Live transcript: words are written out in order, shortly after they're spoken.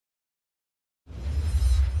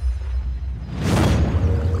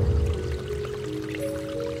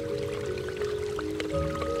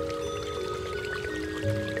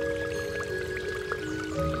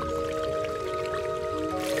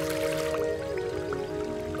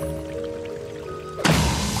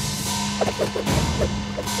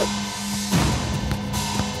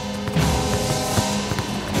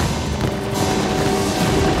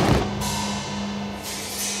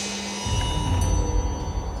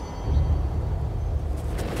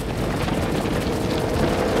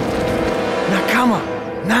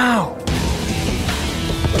Now!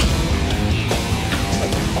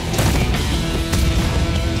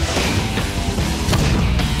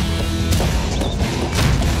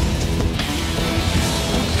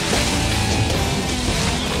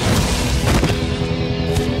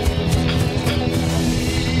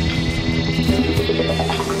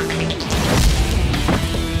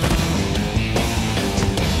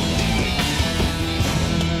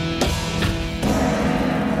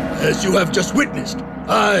 As you have just witnessed,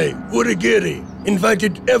 I, Urigiri,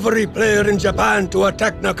 invited every player in Japan to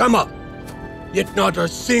attack Nakama. Yet not a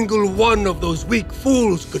single one of those weak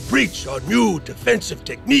fools could breach our new defensive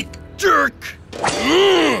technique. Jerk!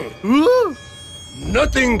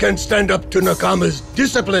 Nothing can stand up to Nakama's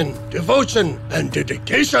discipline, devotion, and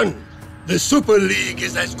dedication. The Super League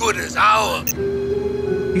is as good as ours.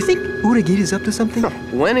 You think Urigiri's up to something?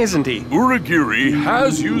 When isn't he? Urigiri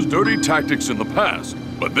has used dirty tactics in the past,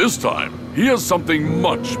 but this time he has something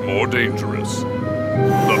much more dangerous.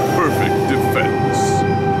 The perfect defense.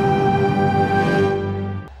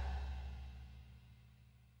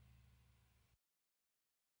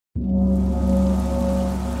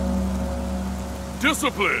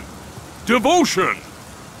 Discipline, devotion,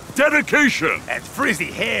 dedication. And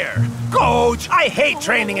frizzy hair. Coach, I hate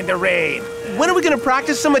training in the rain. When are we gonna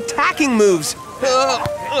practice some attacking moves?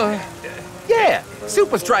 Yeah,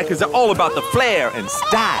 SupaStrikas are all about the flair and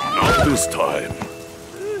style. Not this time.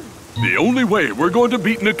 The only way we're going to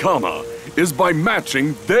beat Nakama is by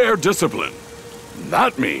matching their discipline.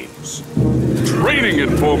 That means training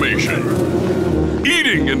in formation,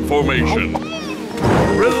 eating in formation,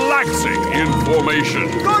 relaxing in formation.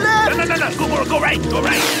 Go left! No, go right, go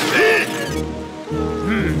right.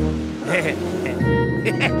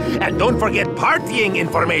 And don't forget partying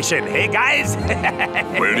information, hey guys?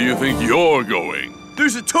 Where do you think you're going?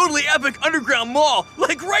 There's a totally epic underground mall,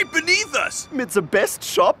 like right beneath us. It's the best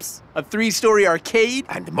shops, a 3-story arcade,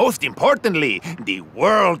 And most importantly, the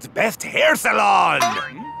world's best hair salon.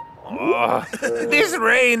 Oh, this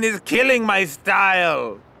rain is killing my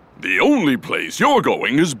style. The only place you're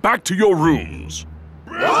going is back to your rooms.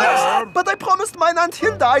 But I promised my Aunt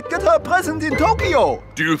Hilda I'd get her a present in Tokyo.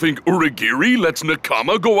 Do you think Urigiri lets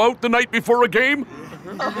Nakama go out the night before a game?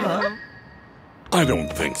 I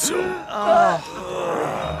don't think so.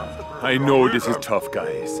 I know this is tough,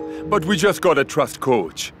 guys, but we just gotta trust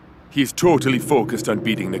Coach. He's totally focused on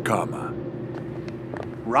beating Nakama.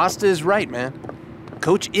 Rasta is right, man.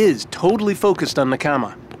 Coach is totally focused on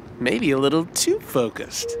Nakama. Maybe a little too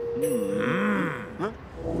focused.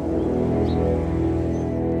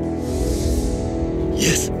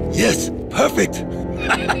 Yes, perfect.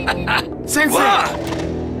 Sensei! Wow!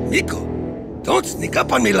 Nico, don't sneak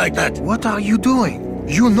up on me like that. What are you doing?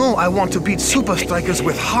 You know I want to beat SupaStrikas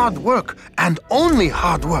with hard work, and only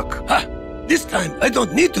hard work. Ha! This time, I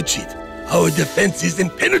don't need to cheat. Our defense is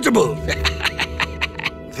impenetrable.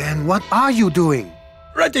 Then what are you doing?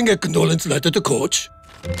 Writing a condolence letter to Coach.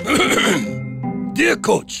 Dear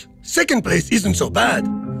Coach, second place isn't so bad.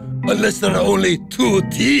 Unless there are only 2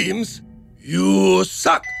 teams, you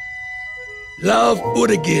suck. Love,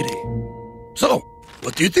 Urigiri. So,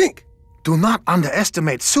 what do you think? Do not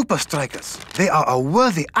underestimate SupaStrikas. They are a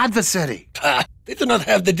worthy adversary. Ha! They do not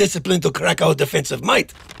have the discipline to crack our defensive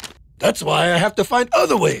might. That's why I have to find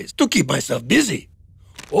other ways to keep myself busy.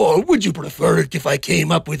 Or would you prefer it if I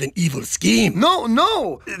came up with an evil scheme?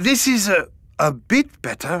 No. This is a bit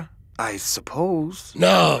better, I suppose.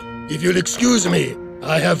 Now, if you'll excuse me,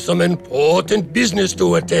 I have some important business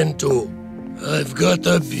to attend to. I've got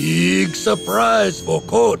a big surprise for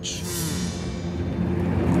Coach.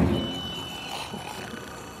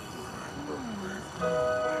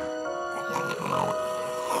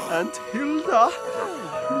 Aunt Hilda,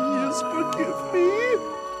 please forgive me.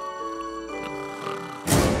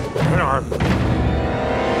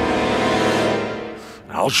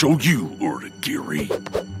 I'll show you, Urigiri.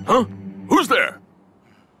 Huh? Who's there?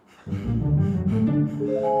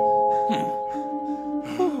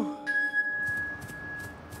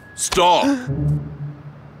 Stop!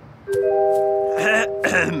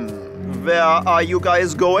 Where are you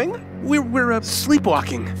guys going? We're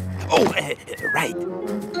sleepwalking. Oh, right.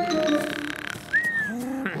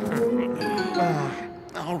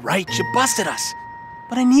 All right, you busted us.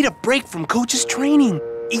 But I need a break from Coach's training.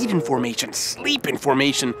 Eat information, sleep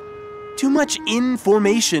information. Too much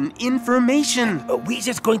information. We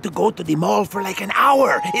just going to go to the mall for like an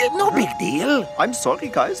hour. No big deal. I'm sorry,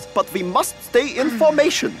 guys, but we must stay in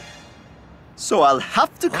formation. So I'll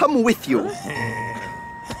have to come with you.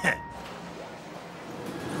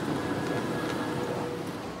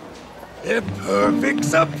 A perfect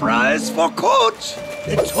surprise for Coach!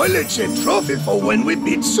 A toilet-shaped trophy for when we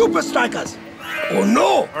beat Supa Strikas! Oh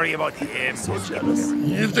no! Worry about him. So jealous.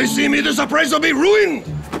 If they see me, the surprise will be ruined!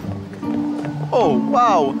 Oh,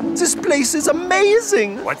 wow. This place is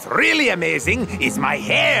amazing. What's really amazing is my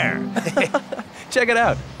hair. Check it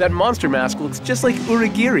out. That monster mask looks just like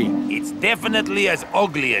Uragiri. It's definitely as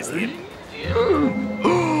ugly as him.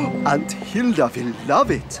 And Hilda will love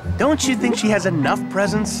it. Don't you think she has enough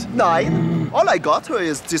presents? Nein. All I got her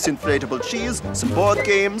is this inflatable cheese, some board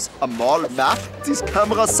games, a mall map, these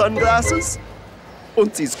camera sunglasses,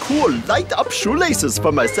 and these cool light-up shoelaces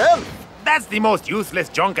for myself. That's the most useless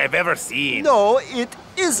junk I've ever seen. No, it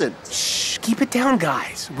isn't. Shh, keep it down,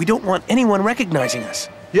 guys. We don't want anyone recognizing us.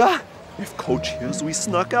 Yeah, if Coach hears we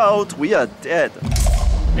snuck out, we are dead.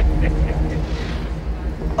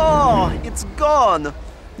 Oh, it's gone.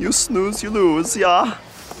 You snooze, you lose, yeah?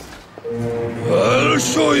 I'll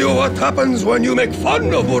show you what happens when you make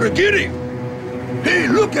fun of Uragiri! Hey,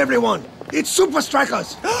 look everyone! It's Supa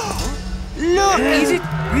Strikas! Look, is it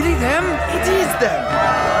really them? It is them.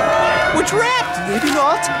 We're trapped! Maybe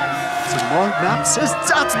not. The mall map says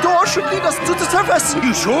that door should lead us to the surface.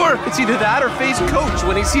 You sure? It's either that or face Coach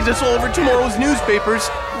when he sees us all over tomorrow's newspapers.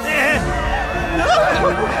 Hey,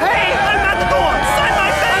 I'm at the door! Sign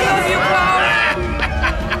my face! I love you, Clown!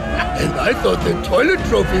 And I thought the toilet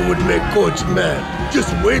trophy would make Coach mad.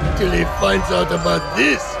 Just wait till he finds out about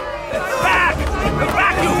this. Back!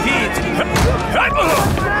 Back, you feet!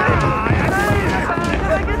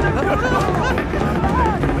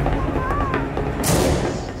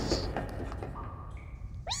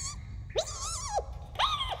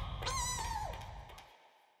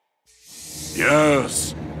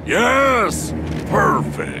 Yes, yes,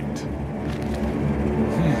 perfect.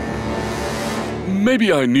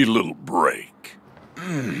 Maybe I need a little break.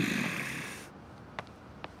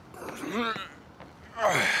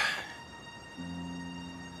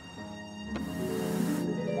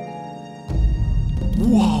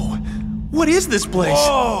 Whoa! What is this place?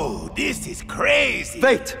 Oh, this is crazy!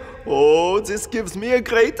 Wait. Oh, this gives me a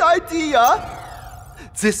great idea.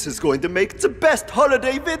 This is going to make the best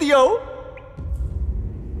holiday video.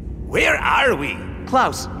 Where are we?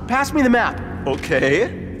 Klaus, pass me the map. Okay.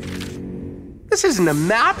 This isn't a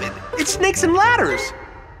map. It's snakes and ladders.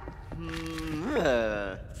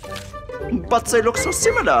 But they look so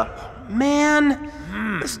similar. Man,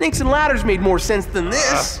 the snakes and ladders made more sense than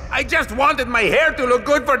this. I just wanted my hair to look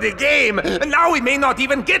good for the game, and now we may not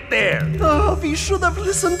even get there. Oh, we should have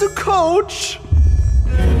listened to Coach.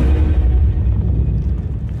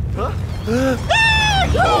 Huh?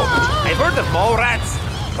 I've heard of mole rats,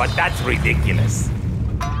 but that's ridiculous.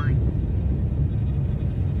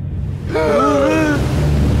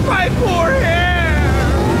 My poor hair!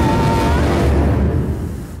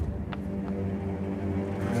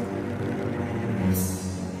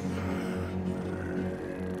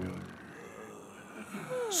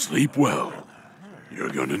 Sleep well. You're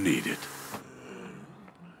gonna need it.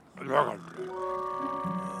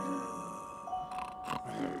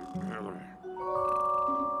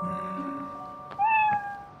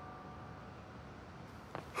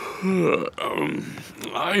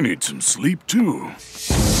 I need some sleep too.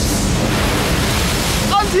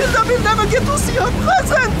 Hilda will never get to see her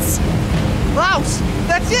presents! Klaus,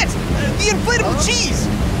 that's it! The inflatable cheese!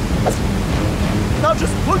 Now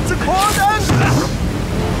just put the cord and...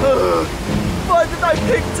 why did I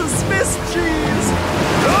pick the Swiss cheese?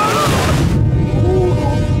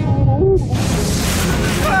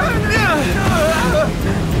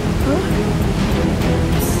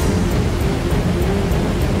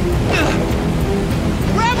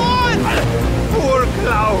 Grab on! Poor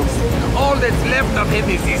Klaus! All that's left of him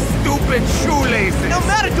is these stupid shoelaces. No,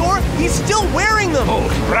 Matador, he's still wearing them! Oh,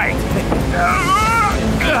 right.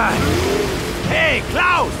 Hey,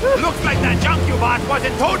 Klaus! Looks like that junk you bought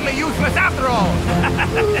wasn't totally useless after all.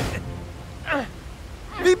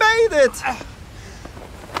 We made it!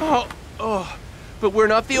 Oh, but we're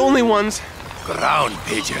not the only ones. Ground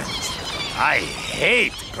pigeons. I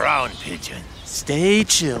hate ground pigeons. Stay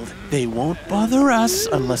chilled. They won't bother us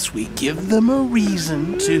unless we give them a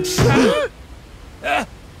reason to...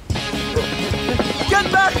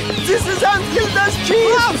 Get back! This is Aunt Hilda's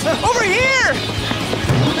cheese! Klaus, over here!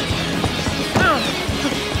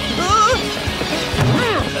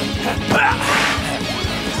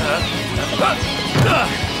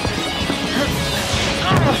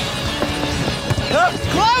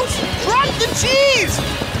 Klaus! Drop the cheese!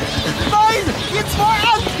 Nein! Jetzt war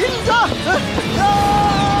er Kinder!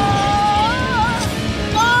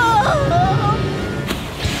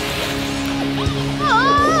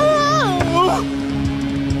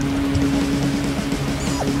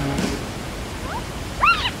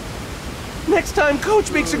 Next time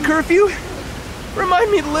Coach makes a curfew,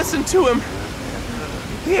 remind me to listen to him.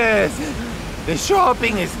 Yes, the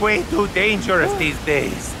shopping is way too dangerous these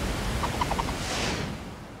days.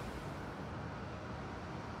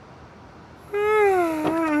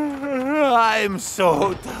 I'm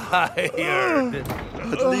so tired.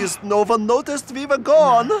 At least no one noticed we were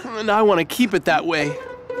gone. And I want to keep it that way.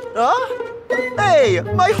 Huh? Hey,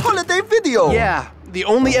 my holiday video! Yeah, the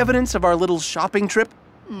only evidence of our little shopping trip.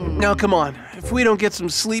 Now come on, if we don't get some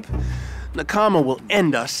sleep, Nakama will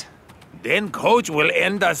end us. Then Coach will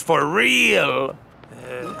end us for real.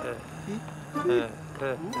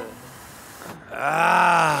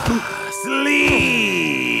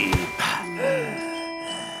 Sleep!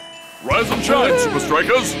 Rise and shine, Supa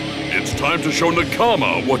Strikas. It's time to show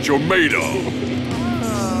Nakama what you're made of.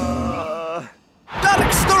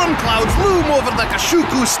 Dark storm clouds loom over the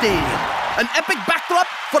Kashuku Stadium. An epic backdrop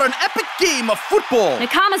for an epic game of football.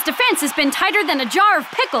 Nakama's defense has been tighter than a jar of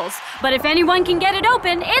pickles, but if anyone can get it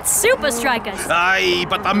open, it's Supa Strikas. Aye,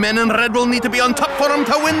 but the men in red will need to be on top for him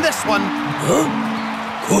to win this one. Huh?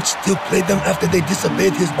 Coach still played them after they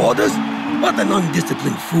disobeyed his orders? What an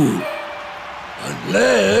undisciplined fool.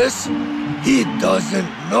 Unless he doesn't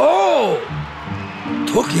know.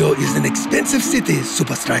 Tokyo is an expensive city,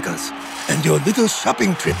 Supa Strikas, and your little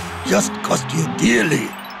shopping trip just cost you dearly.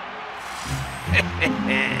 And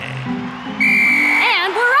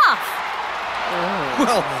we're off.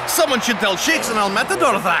 Well, someone should tell Shakes and El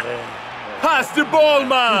Matador that. Pass the ball,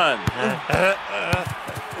 man!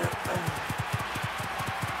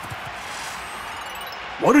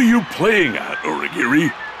 What are you playing at,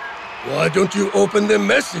 Origiri? Why don't you open the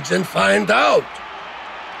message and find out?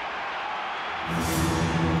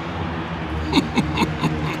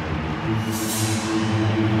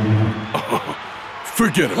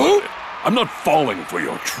 Forget about it. I'm not falling for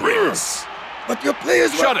your tricks. But your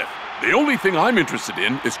players Shut it! The only thing I'm interested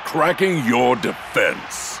in is cracking your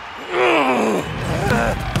defense.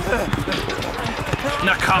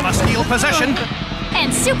 Nakama steal possession.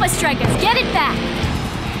 And Supa Strikas get it back.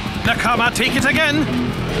 Nakama take it again.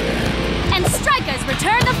 And Strikas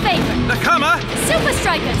return the favor. Nakama. Supa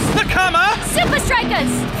Strikas. Nakama. Supa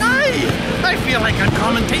Strikas. Aye, I feel like I'm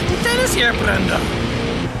commentating tennis here, Brenda.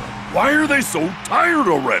 Why are they so tired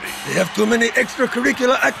already? They have too many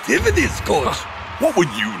extracurricular activities, Coach. What would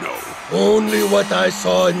you know? Only what I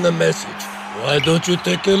saw in the message. Why don't you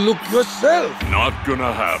take a look yourself? Not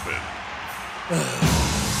gonna happen.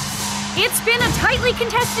 It's been a tightly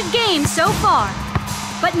contested game so far.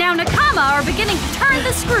 But now Nakama are beginning to turn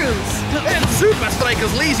the screws. And Supa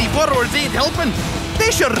Strikas' lazy forwards ain't helping. They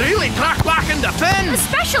should really track back and defend.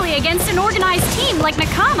 Especially against an organized team like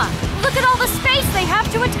Nakama. Look at all the space they have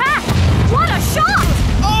to attack. What a shot!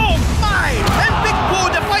 Oh my! And Big Bo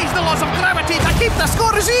defies the laws of gravity to keep the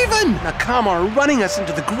scores even! Nakama are running us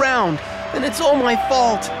into the ground, and it's all my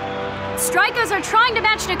fault. Strikers are trying to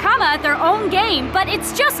match Nakama at their own game, but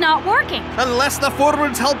it's just not working. Unless the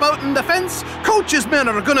forwards help out in defense, Coach's men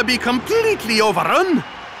are gonna be completely overrun.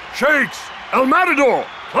 Shakes! El Matador!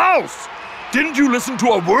 Klaus! Didn't you listen to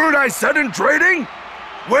a word I said in trading?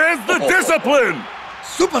 Where's the discipline?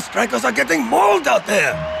 Supa Strikas are getting mauled out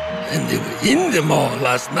there. And they were in the mall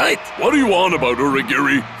last night. What are you on about,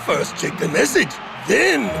 Origiri? First check the message,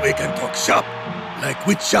 then we can talk shop. Like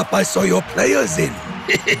which shop I saw your players in.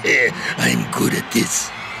 I'm good at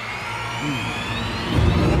this.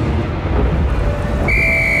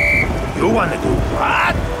 You wanna do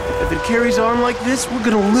what? If it carries on like this, we're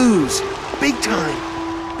gonna lose. Big time.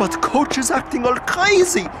 But Coach is acting all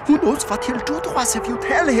crazy. Who knows what he'll do to us if you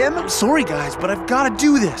tell him? I'm sorry, guys, but I've got to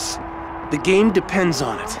do this. The game depends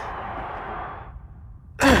on it.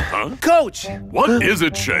 Huh? Coach! What is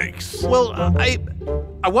it, Shakes? Well,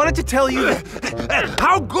 I wanted to tell you that...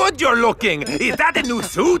 How good you're looking! Is that a new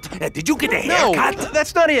suit? Did you get a haircut? No,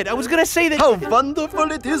 that's not it. I was gonna say that... How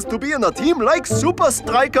wonderful it is to be in a team like Supa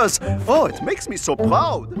Strikas. Oh, it makes me so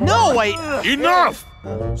proud. No, Enough!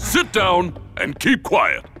 Sit down and keep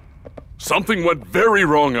quiet. Something went very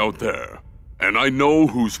wrong out there, and I know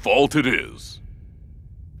whose fault it is.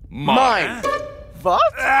 Mine.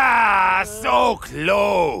 What? Ah, so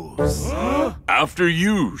close. After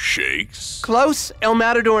you, Shakes. Klaus, El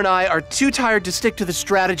Matador, and I are too tired to stick to the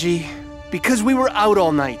strategy because we were out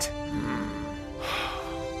all night.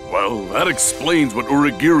 Well, that explains what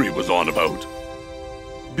Origiri was on about.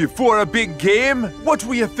 Before a big game? What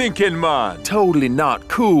were you thinking, man? Totally not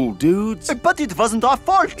cool, dudes. But it wasn't our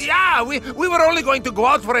fault. Yeah, we were only going to go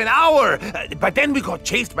out for an hour, but then we got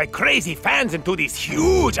chased by crazy fans into these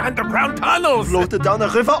huge underground tunnels. Floated down a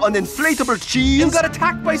river on inflatable cheese. And got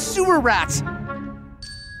attacked by sewer rats.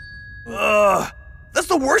 That's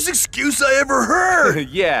the worst excuse I ever heard!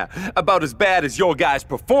 Yeah, about as bad as your guys'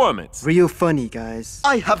 performance. Real funny, guys.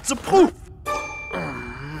 I have the proof.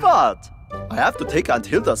 But I have to take Aunt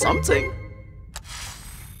Hilda something.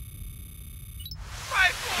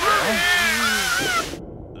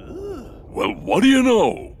 Well, what do you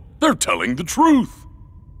know? They're telling the truth.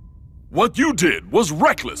 What you did was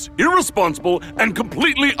reckless, irresponsible, and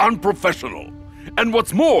completely unprofessional. And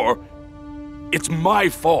what's more, it's my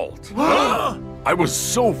fault. I was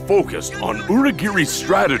so focused on Uragiri's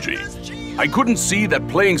strategy, I couldn't see that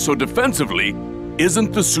playing so defensively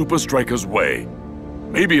isn't the Supa Strikas way.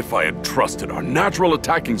 Maybe if I had trusted our natural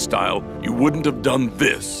attacking style, you wouldn't have done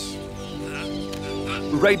this.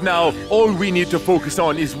 Right now, all we need to focus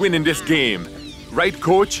on is winning this game. Right,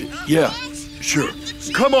 Coach? Yeah, sure.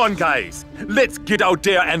 Come on, guys. Let's get out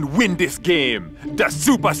there and win this game. The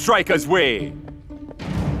Supa Strikas way.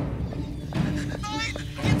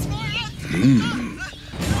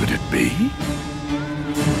 Could it be?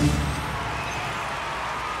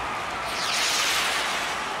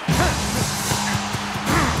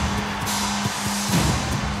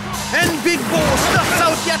 And Big Bo stuffs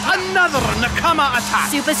out yet another Nakama attack.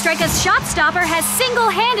 Supa Strikas' shot stopper has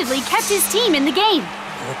single-handedly kept his team in the game.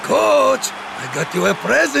 Oh, Coach, I got you a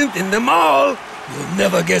present in the mall. You'll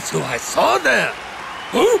never guess who I saw there.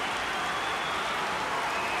 Huh?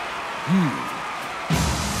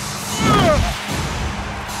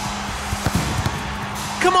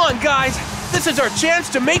 Come on, guys. This is our chance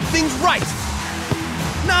to make things right.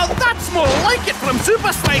 Now that's more like it from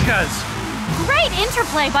Supa Strikas. Great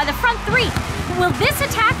interplay by the front three. Will this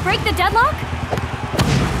attack break the deadlock?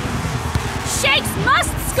 Shakes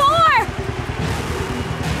must score!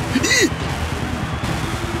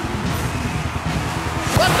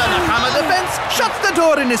 But the Nakama defense shuts the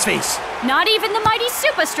door in his face. Not even the mighty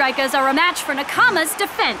Supa Strikas are a match for Nakama's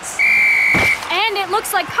defense. And it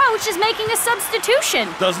looks like Coach is making a substitution.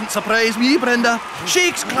 Doesn't surprise me, Brenda.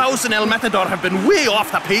 Shakes, Klaus, and El Matador have been way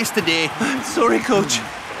off the pace today. Sorry, Coach.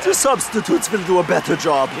 The substitutes will do a better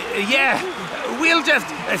job. Yeah, we'll just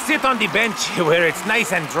sit on the bench where it's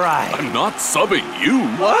nice and dry. I'm not subbing you.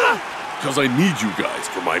 What? Because I need you guys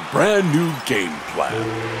for my brand new game plan.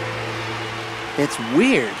 It's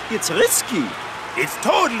weird. It's risky. It's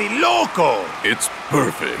totally loco. It's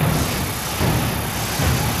perfect.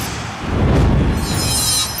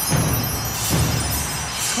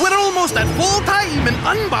 We're almost at full time, and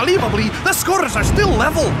unbelievably, the scores are still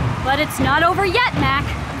level. But it's not over yet, Mac.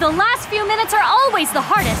 The last few minutes are always the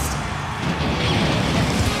hardest.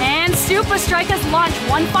 And Supa Strikas launch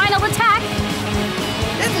one final attack.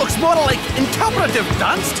 It looks more like interpretive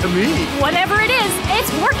dance to me. Whatever it is, it's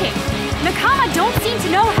working. Nakama don't seem to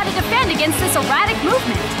know how to defend against this erratic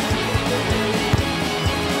movement.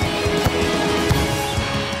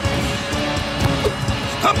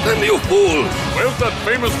 Stop them, you fools! Where's that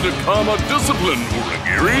famous Nakama discipline,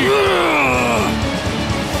 Uragiri?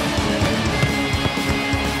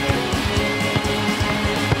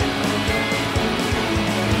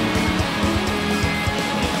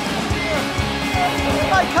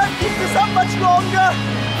 I can't keep this up much longer.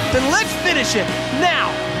 Then let's finish it,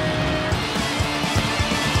 now!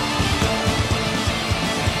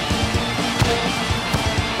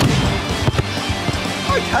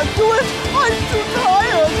 I can't do it. I'm too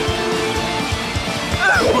tired.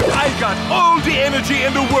 But I got all the energy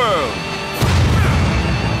in the world.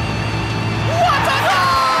 What a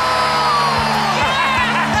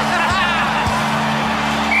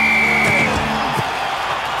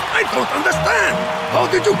I don't understand! How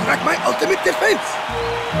did you crack my ultimate defense?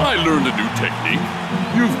 I learned a new technique.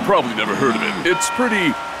 You've probably never heard of it. It's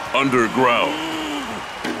pretty underground.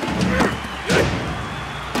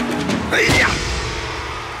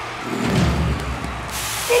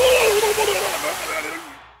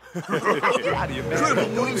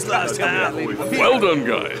 Well done,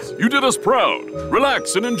 guys. You did us proud.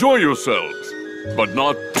 Relax and enjoy yourselves. But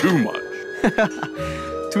not too much.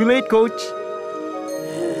 Too late, Coach.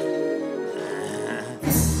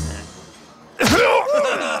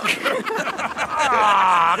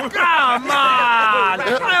 Come on!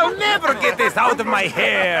 I'll never get this out of my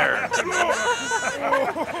hair!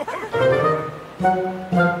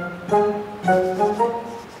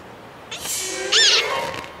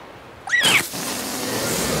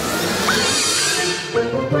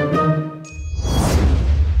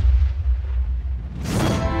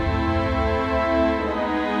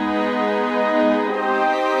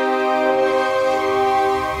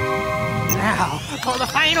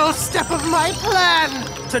 final step of my plan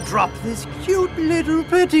to drop this cute little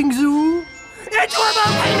petting zoo into a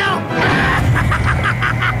volcano!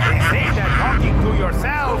 They say that talking to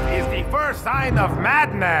yourself is the first sign of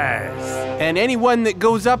madness. And anyone that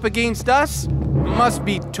goes up against us must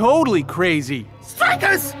be totally crazy.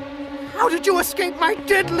 Strikers! How did you escape my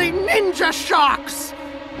deadly ninja shocks?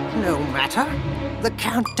 No matter. The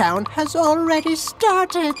countdown has already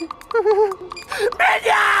started.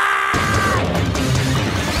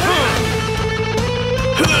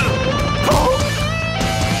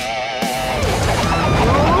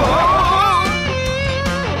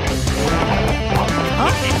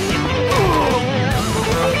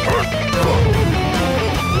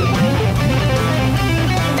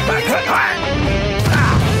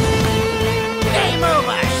 Game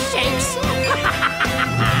over, Shakes.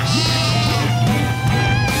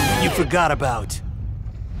 You forgot about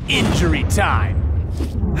injury time.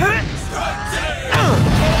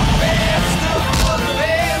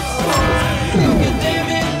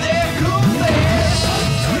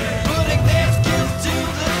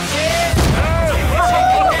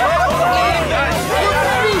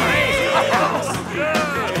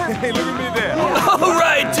 Hey, look at me there. All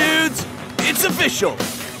right, dudes. It's official.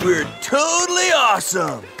 We're totally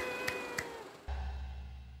awesome.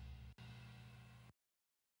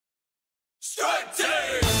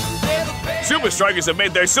 Supa Strikas have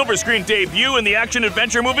made their silver screen debut in the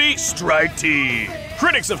action-adventure movie Strike Team.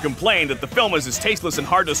 Critics have complained that the film is as tasteless and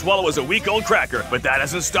hard to swallow as a week-old cracker, but that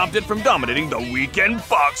hasn't stopped it from dominating the weekend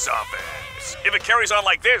box office. If it carries on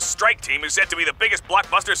like this, Strike Team is said to be the biggest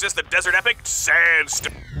blockbuster since the desert epic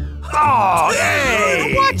Sandstorm. Oh,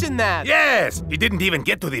 hey! We're watching that! Yes! He didn't even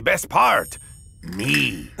get to the best part.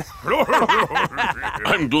 Me.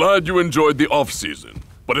 I'm glad you enjoyed the off-season,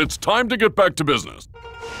 but it's time to get back to business.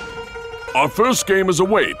 Our first game is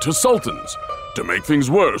away to Sultans. To make things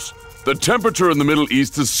worse, the temperature in the Middle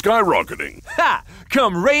East is skyrocketing. Ha!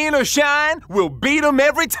 Come rain or shine, we'll beat them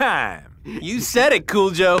every time. You said it,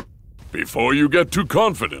 Cool Joe. Before you get too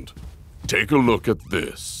confident, take a look at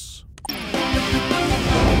this.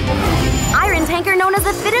 Iron Tanker known as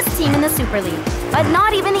the fittest team in the Super League. But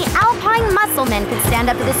not even the Alpine Muscle Men could stand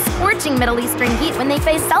up to the scorching Middle Eastern heat when they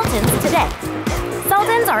face Sultans today.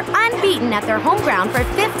 Sultans are unbeaten at their home ground for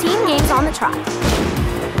 15 games on the trot.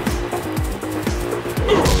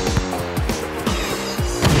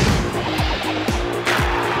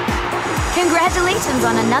 Congratulations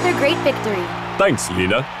on another great victory. Thanks,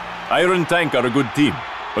 Lena. Iron Tank are a good team,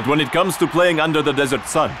 but when it comes to playing under the desert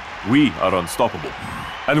sun, we are unstoppable.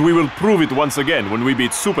 And we will prove it once again when we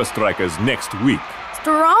beat SupaStrikas next week.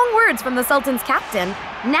 Strong words from the Sultan's captain.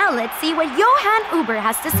 Now let's see what Johan Uber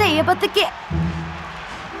has to say about the game.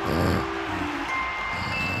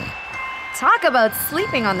 Talk about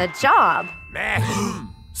sleeping on the job.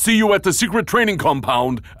 See you at the secret training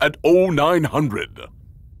compound at 0900.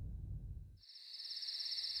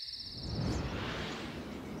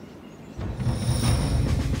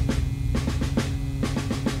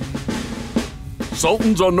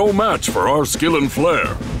 Sultans are no match for our skill and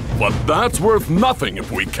flair, but that's worth nothing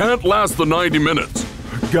if we can't last the 90 minutes.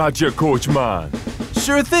 Gotcha, Coach Man.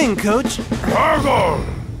 Sure thing, Coach.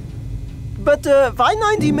 But why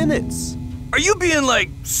 90 minutes? Are you being, like,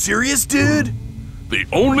 serious, dude? The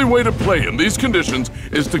only way to play in these conditions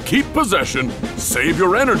is to keep possession, save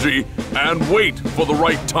your energy, and wait for the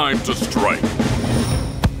right time to strike.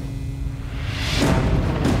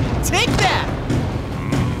 Take that!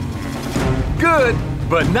 Good,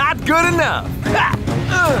 but not good enough.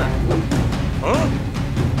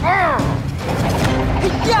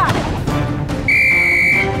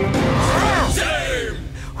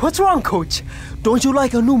 What's wrong, Coach? Don't you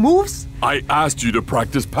like our new moves? I asked you to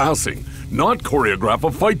practice passing, not choreograph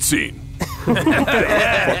a fight scene.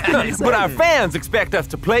 But our fans expect us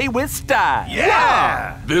to play with style.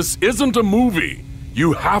 Yeah! This isn't a movie.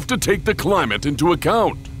 You have to take the climate into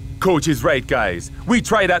account. Coach is right, guys. We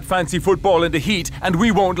try that fancy football in the heat, and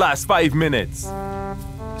we won't last 5 minutes.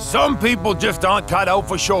 Some people just aren't cut out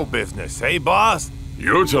for show business, eh, boss?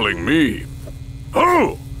 You're telling me.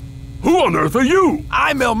 Oh! Who on earth are you?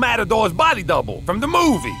 I'm El Matador's body double from the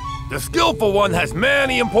movie. The skillful one has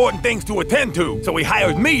many important things to attend to, so he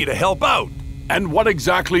hired me to help out. And what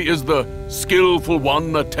exactly is the skillful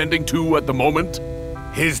one attending to at the moment?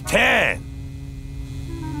 His tan.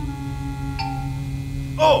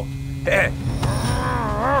 Oh!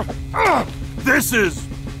 This is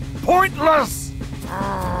pointless!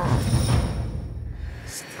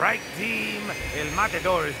 Strike team, El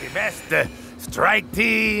Matador is the best. Strike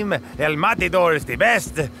team, El Matador is the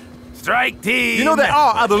best. Strike team. You know there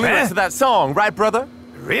are other lyrics to that song, right, brother?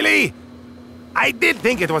 Really? I did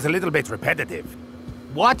think it was a little bit repetitive.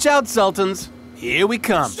 Watch out, Sultans. Here we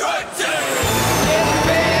come.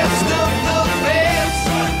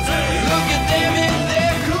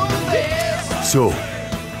 So,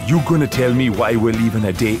 you gonna tell me why we're leaving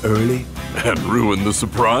a day early? And ruin the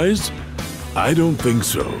surprise? I don't think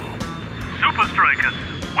so. Supa Strikas,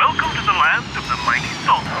 welcome to the land of the mighty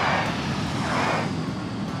Sultan.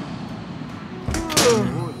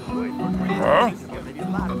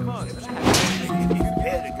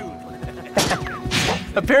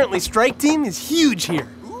 Apparently, Strike Team is huge here.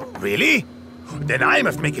 Really? Then I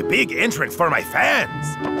must make a big entrance for my fans.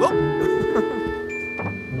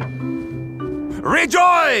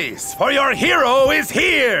 Rejoice, for your hero is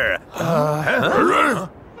here!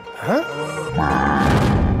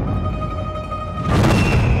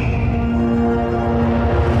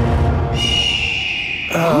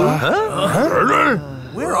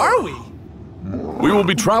 Where are we? We will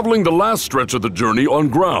be traveling the last stretch of the journey on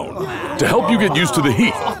ground to help you get used to the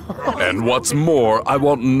heat. And what's more, I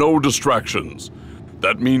want no distractions.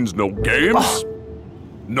 That means no games,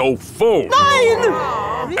 no phones,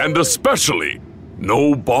 and especially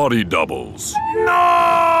no body doubles. No!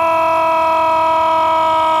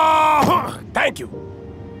 Thank you.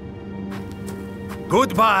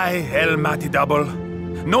 Goodbye, El Mati Double.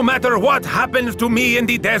 No matter what happens to me in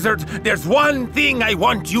the desert, there's one thing I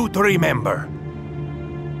want you to remember.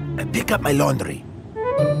 Pick up my laundry.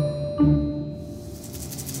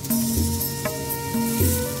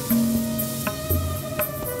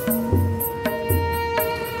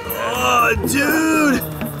 Oh, dude!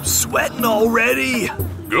 I'm sweating already.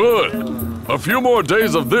 Good. A few more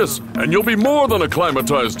days of this, and you'll be more than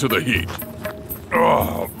acclimatized to the heat.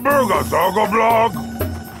 Oh, burger saga blog.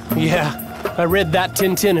 Yeah, I read that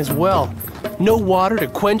Tintin as well. No water to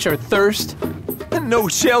quench our thirst. No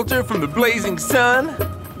shelter from the blazing sun.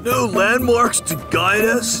 No landmarks to guide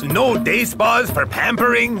us. No day spas for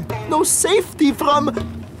pampering. No safety from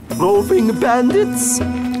roving bandits.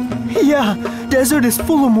 Yeah, desert is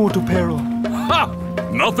full of mortal peril. Ha!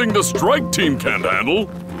 Nothing the Strike Team can't handle,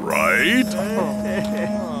 right?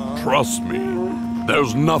 Trust me,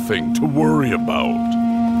 there's nothing to worry about.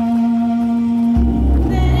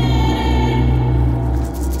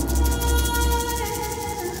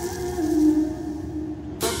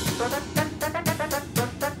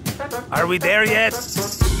 Are we there yet?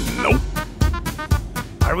 Nope.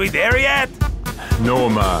 Are we there yet? No,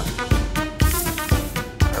 man.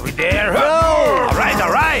 Are we there? No!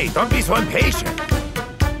 All right. Don't be so impatient.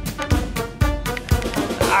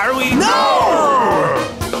 Are we? No!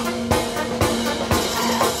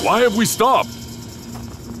 Why have we stopped?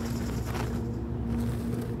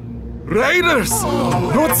 Raiders!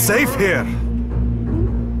 Not safe here.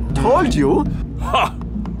 Told you. Ha!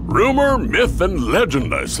 Rumor, myth, and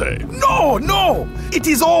legend, I say. No! It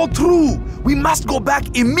is all true. We must go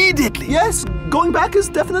back immediately. Yes, going back is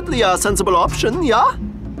definitely a sensible option, yeah?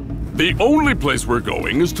 The only place we're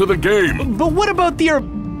going is to the game. But what about the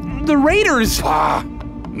Raiders? Ah,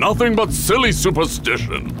 nothing but silly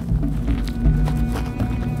superstition.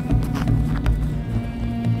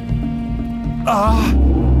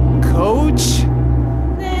 Coach?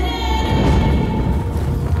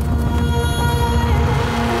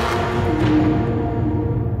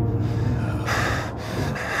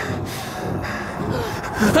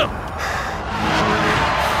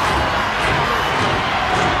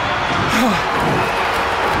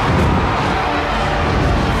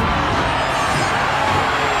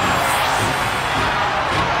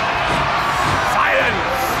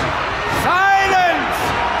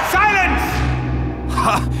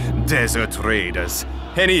 Desert Raiders.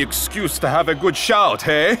 Any excuse to have a good shout,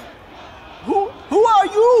 hey? Who are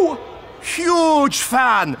you? Huge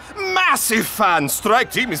fan! Massive fan!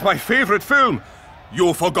 Strike Team is my favorite film.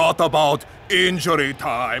 You forgot about Injury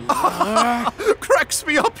Time. Cracks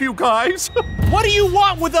me up, you guys. What do you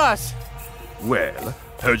want with us? Well,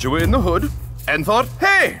 heard you were in the hood and thought,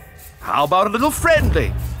 hey, how about a little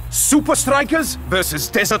friendly? Supa Strikas versus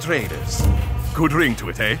Desert Raiders. Good ring to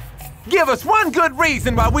it, eh? Give us one good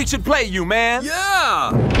reason why we should play you, man. Yeah!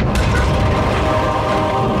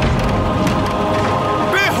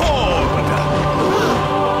 Behold!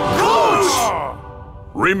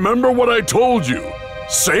 Coach! Remember what I told you.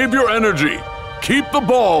 Save your energy, keep the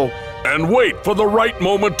ball, and wait for the right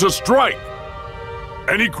moment to strike.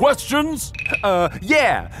 Any questions?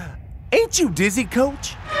 Yeah. Ain't you dizzy,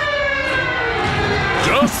 Coach?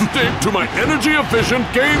 Just stick to my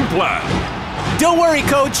energy-efficient game plan. Don't worry,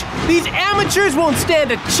 Coach. These amateurs won't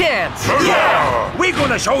stand a chance. Yeah! We're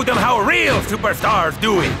gonna show them how real superstars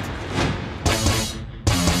do it.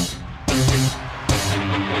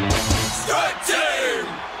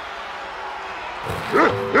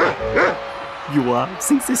 You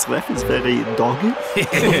think this ref is very doggy?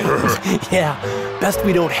 Yeah, best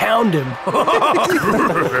we don't hound him.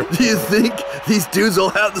 Do you think these dudes all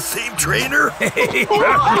have the same trainer?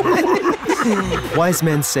 Wise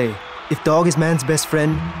men say, if dog is man's best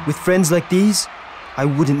friend, with friends like these, I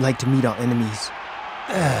wouldn't like to meet our enemies.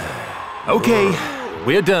 Okay,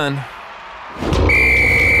 we're done.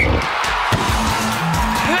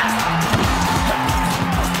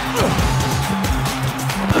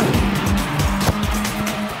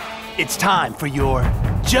 It's time for your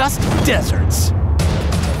Just Deserts.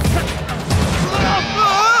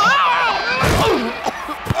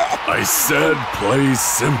 I said play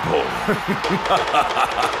simple.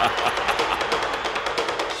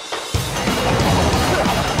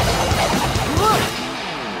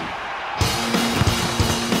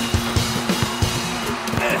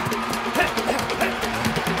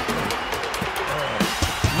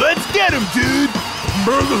 Let's get him, dude!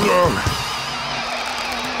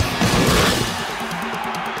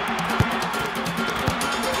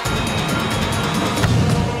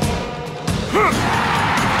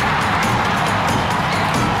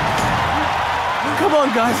 Come on,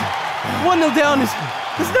 guys. 1-0 down is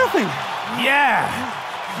nothing. Yeah,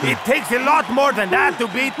 it takes a lot more than that to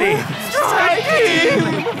beat the Strike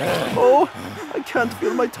team! Oh, I can't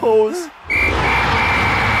feel my toes.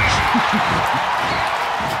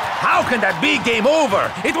 How can that be game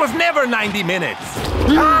over? It was never 90 minutes.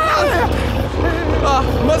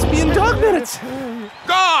 Must be in dog minutes.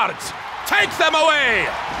 Guards, take them away.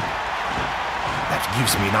 That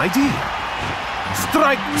gives me an idea.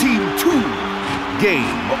 Strike Team 2.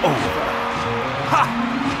 Game over. Ha!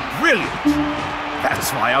 Brilliant.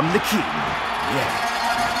 That's why I'm the king. Yeah.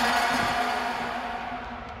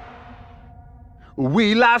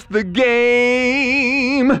 We lost the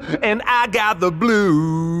game, and I got the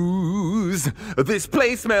blues. This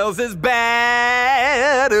place smells as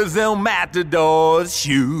bad as El Matador's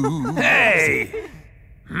shoes. Hey!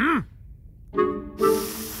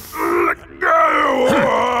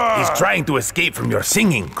 He's trying to escape from your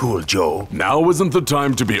singing, Cool Joe. Now isn't the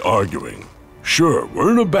time to be arguing. Sure,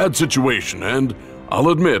 we're in a bad situation, and I'll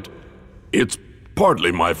admit, it's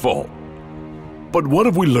partly my fault. But what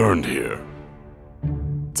have we learned here?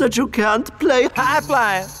 That you can't play high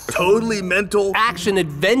flying, totally mental action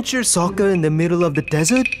adventure soccer in the middle of the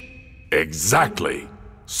desert? Exactly.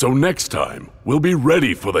 So next time, we'll be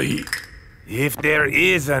ready for the heat. If there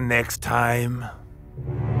is a next time.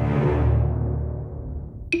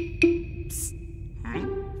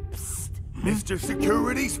 Mr.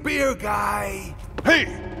 Security Spear Guy. Hey,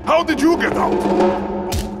 how did you get out?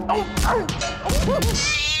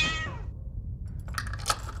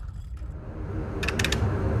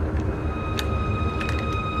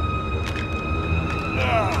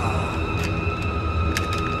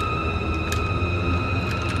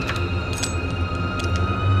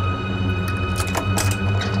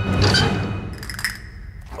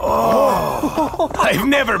 I've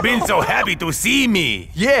never been so happy to see me.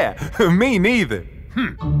 Yeah, me neither.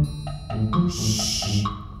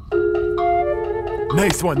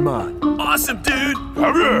 Nice one, man. Awesome, dude.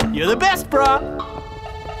 You're the best, brah.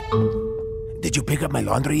 Did you pick up my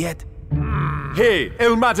laundry yet? Hey,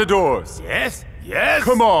 El Matadors. Yes? Yes?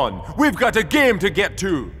 Come on, we've got a game to get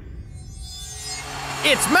to.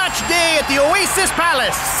 It's match day at the Oasis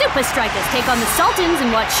Palace. SupaStrikas take on the Sultans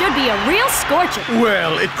in what should be a real scorcher.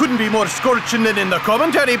 Well, it couldn't be more scorching than in the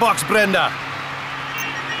commentary box, Brenda.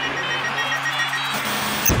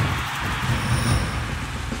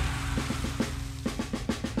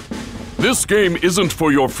 This game isn't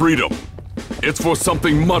for your freedom. It's for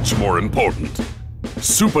something much more important.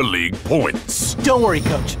 Super League points. Don't worry,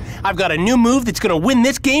 Coach. I've got a new move that's gonna win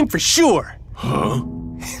this game for sure. Huh?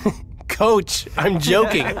 Coach, I'm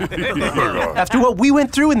joking. After what we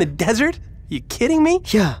went through in the desert? You kidding me?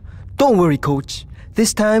 Yeah, don't worry, Coach.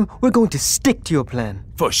 This time, we're going to stick to your plan.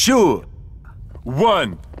 For sure.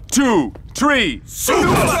 1, 2, 3,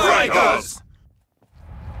 SupaStrikas!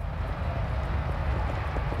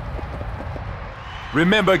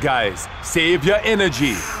 Remember, guys, save your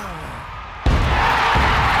energy.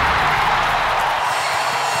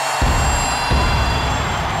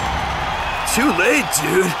 Too late,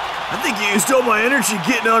 dude. I think you used all my energy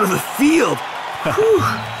getting out of the field.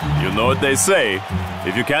 You know what they say.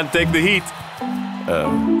 If you can't take the heat,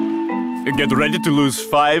 get ready to lose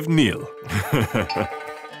 5-0.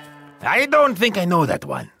 I don't think I know that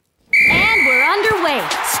one. And we're underway.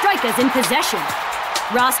 Strikas in possession.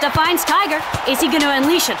 Rasta finds Tiger. Is he going to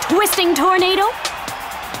unleash a twisting tornado?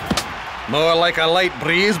 More like a light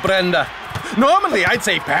breeze, Brenda. Normally I'd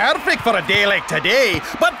say perfect for a day like today,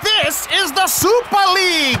 but this is the Super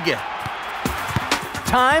League!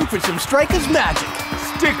 Time for some Strikers magic.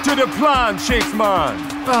 Stick to the plan, Shakesman.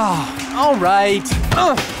 Oh, all right.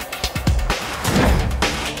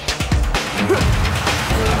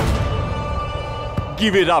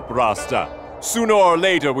 Give it up, Rasta. Sooner or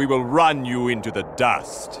later, we will run you into the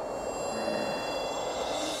dust.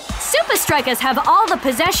 Supa Strikas have all the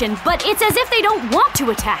possession, but it's as if they don't want to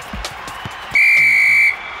attack.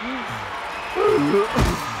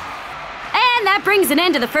 And that brings an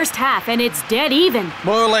end to the first half, and it's dead even.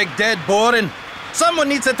 More like dead boring. Someone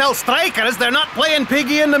needs to tell Strikers they're not playing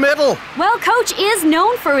piggy in the middle. Well, Coach is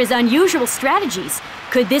known for his unusual strategies.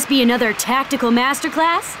 Could this be another tactical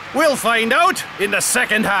masterclass? We'll find out in the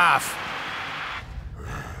second half.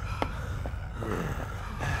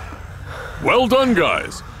 Well done,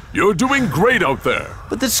 guys. You're doing great out there.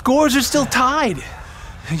 But the scores are still tied.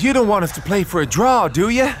 You don't want us to play for a draw, do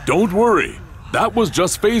you? Don't worry. That was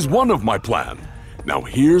just phase 1 of my plan. Now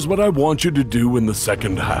here's what I want you to do in the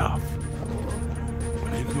second half.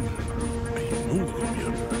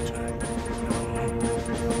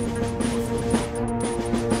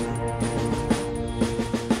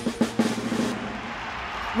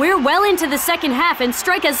 We're well into the second half, and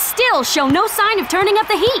Strikas still show no sign of turning up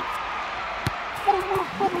the heat.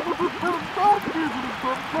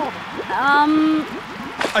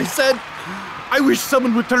 I said, I wish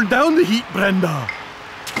someone would turn down the heat, Brenda.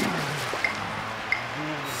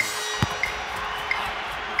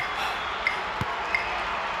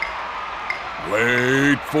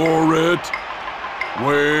 Wait for it.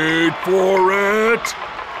 Wait for it.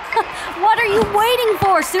 What are you waiting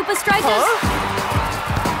for, Supa Strikas?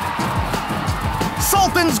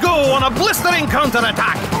 Sultans go on a blistering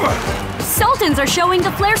counterattack. Sultans are showing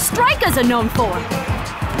the flair Strikas are known for.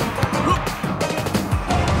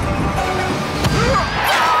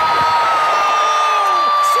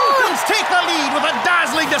 Sultans take the lead with a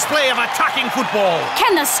dazzling display of attacking football.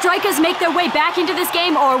 Can the Strikas make their way back into this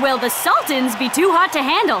game, or will the Sultans be too hot to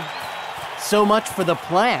handle? So much for the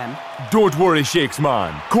plan. Don't worry,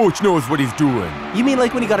 Shakesman. Coach knows what he's doing. You mean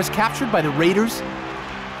like when he got us captured by the Raiders?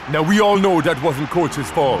 Now, we all know that wasn't Coach's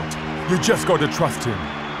fault. You just gotta trust him.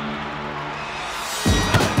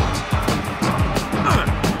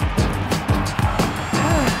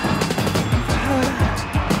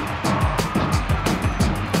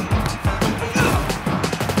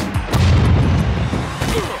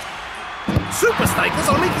 Supa Strikas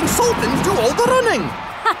are making Sultans do all the running.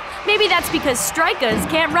 Maybe that's because Strikas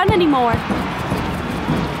can't run anymore.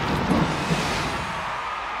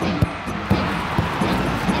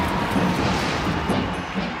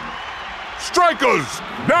 Strikers,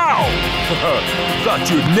 now! Thought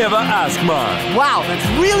you'd never ask, man. Wow, that's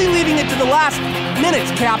really leaving it to the last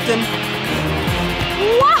minutes, Captain.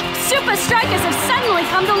 Wow! Supa Strikas have suddenly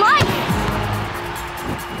come to life!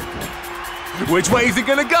 Which way's it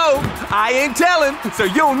gonna go? I ain't telling, so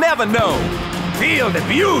you'll never know. Feel the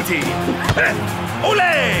beauty! Ole!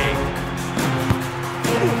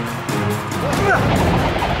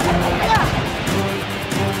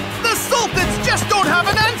 The Sultans just don't have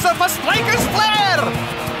an answer for Striker's flair!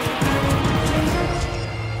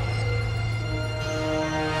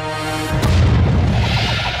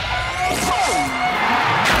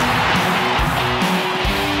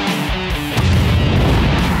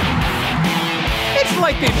 It's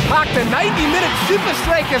like they packed a 90-minute Supa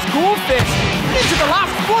Strikas goldfish into the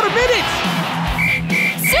last 4 minutes!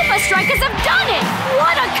 Supa Strikas have done it!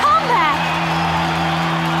 What a comeback!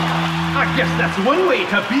 I guess that's one way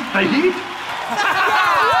to beat the heat.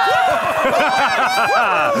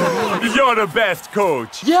 You're the best,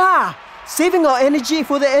 Coach. Yeah! Saving our energy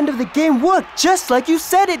for the end of the game worked just like you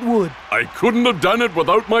said it would. I couldn't have done it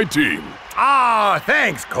without my team. Ah,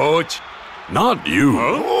 thanks, Coach. Not you.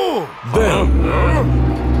 Them.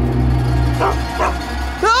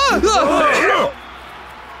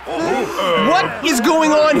 What is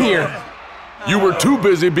going on here? You were too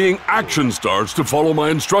busy being action stars to follow my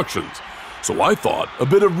instructions. So I thought a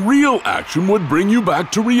bit of real action would bring you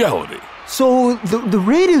back to reality. So the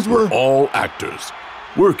Raiders were... We're all actors,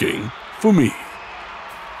 working for me.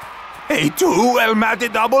 Hey, too, El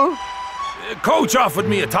Mate Double. Coach offered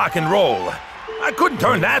me a talking role. I couldn't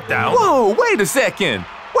turn that down. Whoa, wait a second.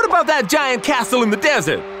 What about that giant castle in the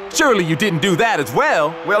desert? Surely you didn't do that as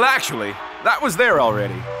well. Well, actually, that was there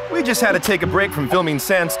already. We just had to take a break from filming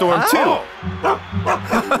Sandstorm 2.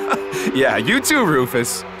 Yeah, you too,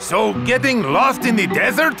 Rufus. So getting lost in the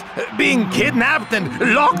desert, being kidnapped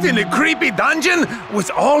and locked in a creepy dungeon was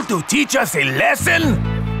all to teach us a lesson?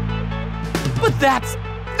 But that's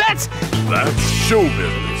show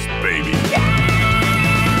business. baby.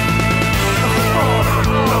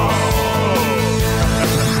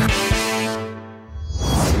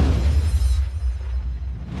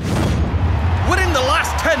 We're in the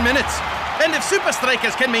last 10 minutes. And if Supa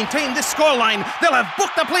Strikas can maintain this scoreline, they'll have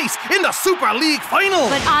booked a place in the Super League final.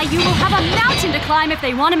 But IU will have a mountain to climb if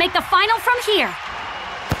they want to make the final from here.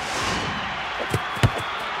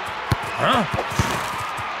 Huh?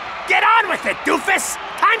 Get on with it, doofus!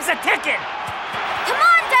 Time's a-ticking! Come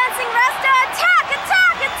on, Dancing Rasta! Attack!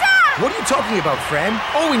 Attack! Attack! What are you talking about, friend?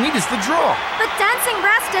 All we need is the draw. But Dancing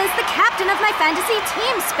Rasta is the captain of my fantasy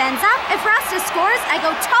team, Spenza. If Rasta scores, I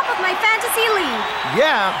go top of my fantasy league.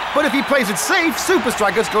 Yeah, but if he plays it safe,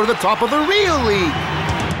 SupaStrikas go to the top of the real league.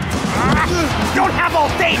 Don't have all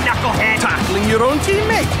day, knucklehead! Tackling your own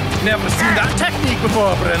teammate. Never seen that technique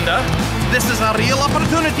before, Brenda. This is a real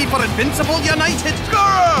opportunity for Invincible United.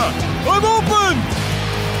 Score! I'm open!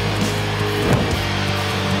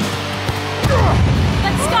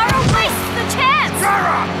 But Scarra wastes the chance!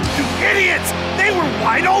 Scarra! You idiots! They were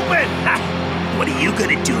wide open! Ha! What are you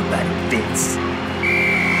gonna do about it, Vince?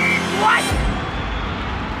 What?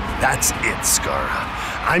 That's it, Scarra.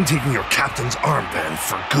 I'm taking your captain's armband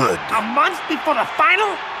for good. A month before the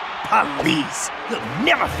final? Please, you'll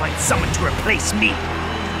never find someone to replace me.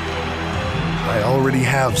 I already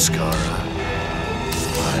have, Scarra.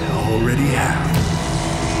 I already have.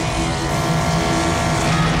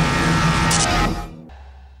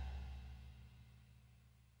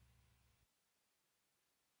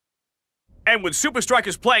 And with Supa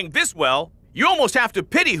Strikas playing this well, you almost have to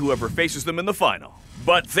pity whoever faces them in the final.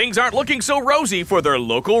 But things aren't looking so rosy for their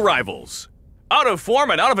local rivals. Out of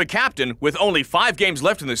form and out of a captain, with only 5 games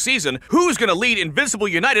left in the season, who's gonna lead Invincible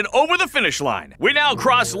United over the finish line? We now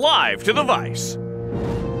cross live to the Vice.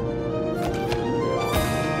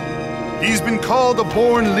 He's been called a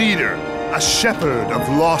born leader, a shepherd of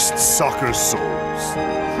lost soccer souls.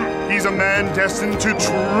 He's a man destined to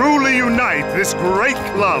truly unite this great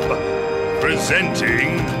club.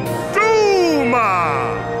 Presenting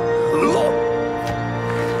Dooma!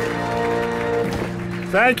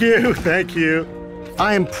 Thank you.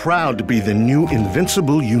 I am proud to be the new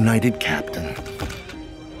Invincible United captain.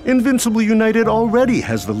 Invincible United already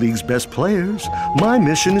has the league's best players. My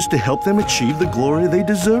mission is to help them achieve the glory they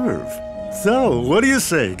deserve. So, what do you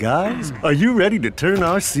say, guys? Are you ready to turn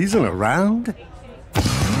our season around?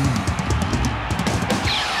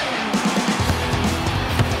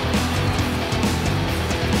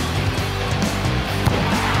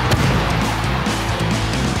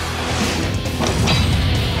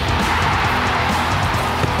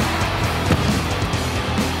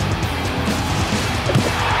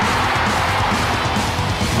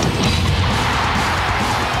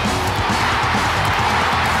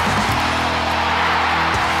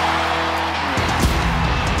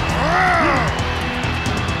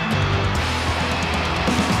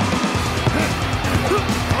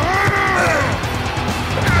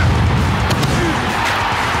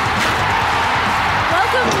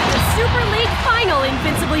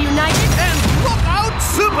 Invincible United. And look out,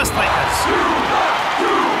 SupaStrikas!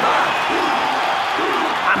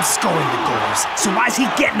 I'm scoring the goals, so why's he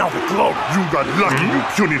getting all the glory? You got lucky, you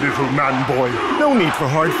puny little man boy. No need for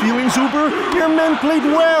hard feelings, Uber. Your men played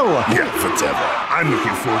well. Yeah, whatever. I'm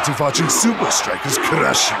looking forward to watching SupaStrikas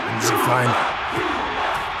crush you in the final.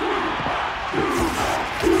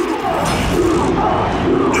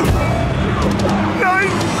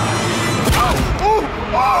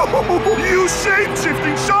 Oh, you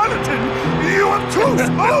shape-shifting charlatan! You obtuse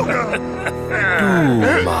ogre!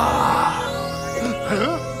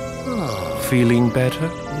 Dooma. Feeling better?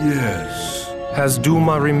 Yes. Has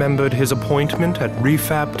Dooma remembered his appointment at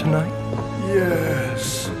Refab tonight?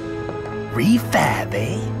 Yes. Refab,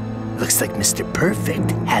 eh? Looks like Mr.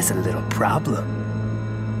 Perfect has a little problem.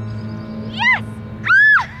 Yes!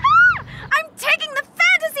 I'm taking the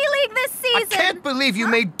Fantasy League this season! I can't believe you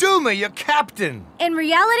made Dooma your captain! In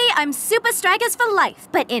reality, I'm SupaStrikas for life,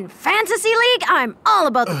 but in Fantasy League, I'm all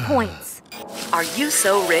about the points. Are you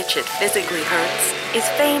so rich it physically hurts? Is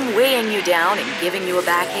fame weighing you down and giving you a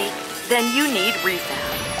backache? Then you need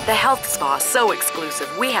Refab, the health spa so exclusive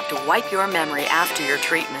we have to wipe your memory after your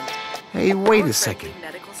treatment. Hey, wait a second.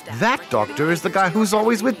 That doctor is the guy who's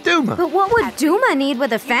always with Dooma. But what would Dooma need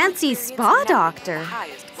with a fancy spa doctor?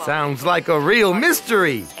 Sounds like a real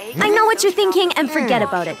mystery. I know what you're thinking, and forget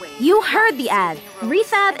about it. You heard the ad.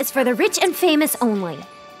 Refab is for the rich and famous only.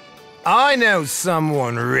 I know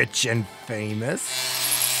someone rich and famous.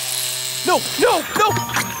 No!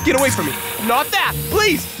 Get away from me! Not that!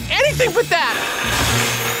 Please! Anything but that!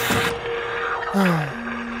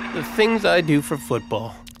 The things I do for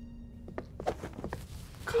football.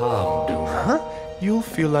 Calm, Dooma. Huh? You'll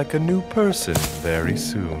feel like a new person very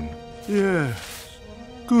soon. Yes.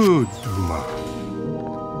 Good, Dooma.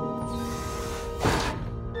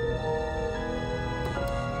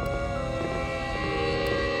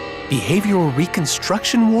 Behavioral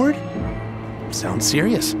reconstruction ward? Sounds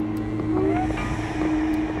serious.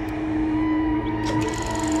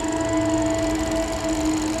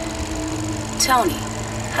 Tony,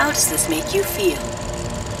 how does this make you feel?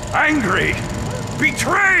 Angry!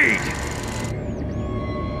 Betrayed!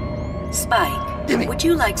 Spike, would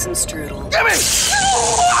you like some strudel? Gimme!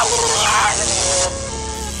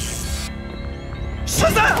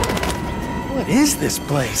 What is this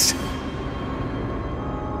place?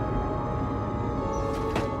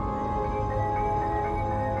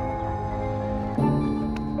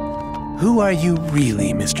 Who are you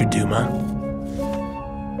really, Mr. Dooma?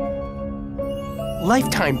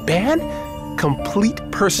 Lifetime ban? Complete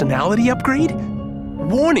personality upgrade?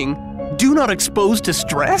 Warning, do not expose to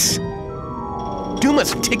stress?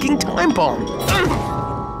 Dooma's ticking time bomb.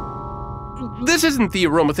 This isn't the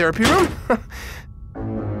aromatherapy room.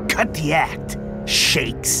 Cut the act.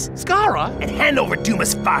 Shakes. Skara? And hand over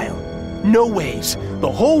Dooma's file. No ways.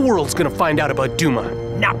 The whole world's gonna find out about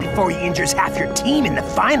Dooma. Not before he injures half your team in the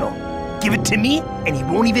final. Give it to me, and he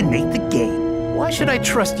won't even make the game. Why should I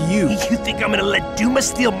trust you? You think I'm gonna let Dooma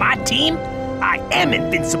steal my team? I am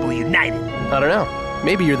Invincible United. I don't know.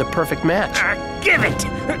 Maybe you're the perfect match. Give it!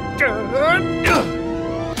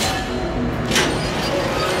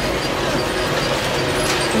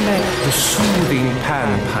 Let the soothing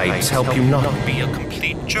panpipes help you not be a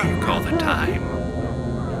complete jerk all the time.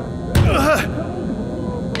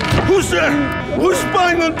 Who's there? Who's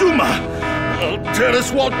spying on Dooma? I'll tear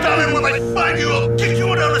this wall down, and when I find you, I'll kick you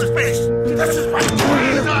out of space. This is my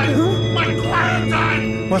quarantine! My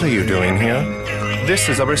quarantine! What are you doing here? This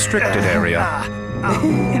is a restricted area.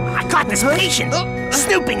 I caught this patient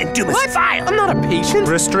snooping in Dooma's file. I'm not a patient.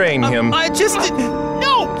 Restrain him. I just...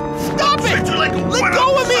 No! Stop it! Like Let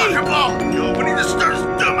go of me! You opening the stars,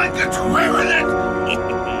 Dooma gets away with it!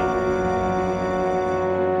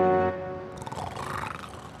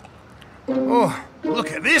 Oh,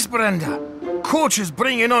 look at this, Brenda. Coach is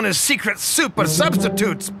bringing on his secret super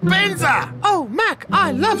substitute, Spencer! Oh, Mac,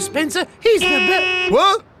 I love Spencer. He's the best.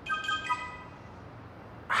 What?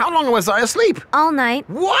 How long was I asleep? All night.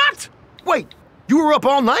 What? Wait, you were up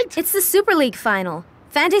all night? It's the Super League final.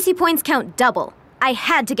 Fantasy points count double. I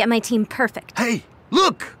had to get my team perfect. Hey,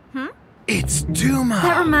 look! It's Dooma.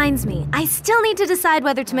 That reminds me, I still need to decide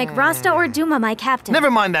whether to make Rasta or Dooma my captain. Never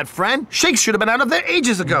mind that, Fran. Shakes should have been out of there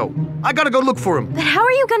ages ago. I gotta go look for him. But how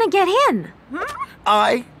are you gonna get in?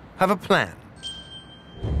 I have a plan.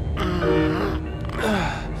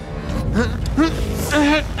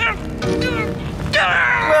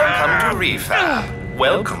 Welcome to Refab.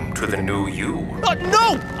 Welcome to the new you.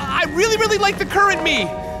 No! I really like the current me!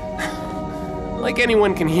 Like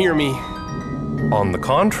anyone can hear me. On the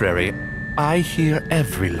contrary, I hear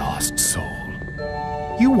every lost soul.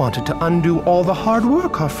 You wanted to undo all the hard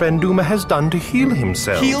work our friend Dooma has done to heal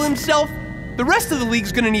himself. Heal himself? The rest of the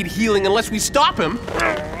league's gonna need healing unless we stop him.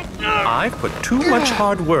 I've put too much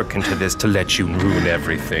hard work into this to let you ruin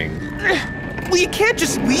everything. Well, you can't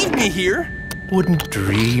just leave me here. Wouldn't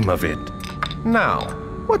dream of it. Now,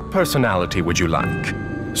 what personality would you like?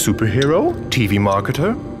 Superhero, TV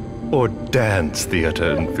marketer, or dance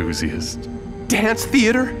theater enthusiast? Dance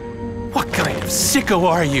theater? What kind of sicko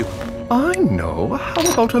are you? I know. How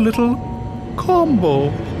about a little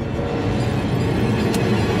combo?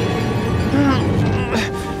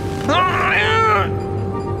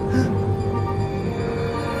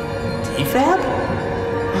 Defab?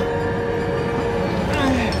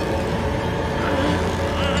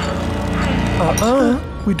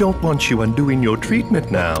 We don't want you undoing your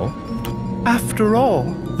treatment now. After all,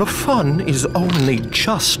 the fun is only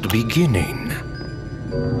just beginning.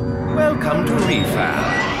 Welcome to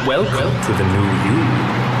Refab. Welcome to the new you.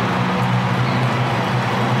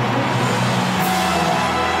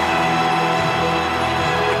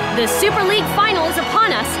 The Super League final is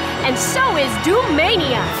upon us, and so is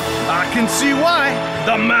Doomania. I can see why.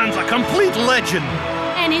 The man's a complete legend.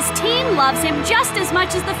 And his team loves him just as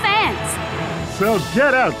much as the fans. So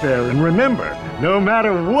get out there and remember, no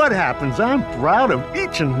matter what happens, I'm proud of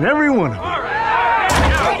each and every one of them.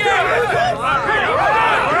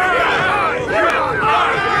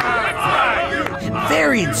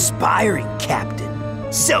 Very inspiring,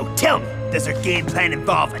 Captain. So tell me, does our game plan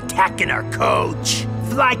involve attacking our coach,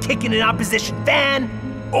 fly kicking an opposition fan,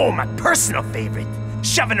 or my personal favorite,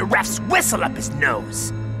 shoving a ref's whistle up his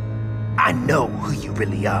nose? I know who you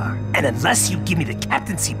really are. And unless you give me the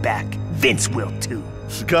captaincy back, Vince will too.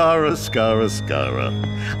 Skara, Skara, Skara.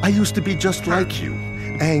 I used to be just like you.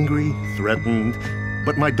 Angry, threatened.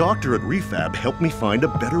 But my doctor at Refab helped me find a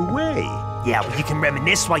better way. Yeah, well, you can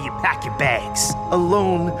reminisce while you pack your bags.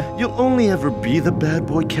 Alone, you'll only ever be the bad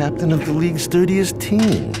boy captain of the league's sturdiest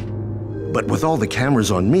team. But with all the cameras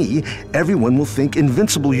on me, everyone will think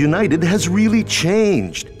Invincible United has really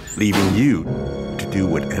changed, leaving you to do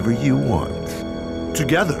whatever you want.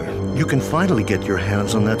 Together, you can finally get your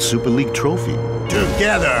hands on that Super League trophy.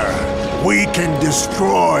 Together, we can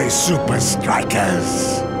destroy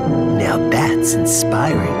SupaStrikas. Now that's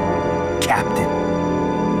inspiring, Captain.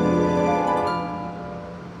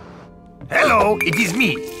 Hello, it is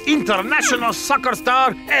me, international soccer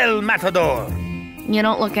star El Matador. You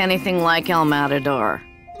don't look anything like El Matador.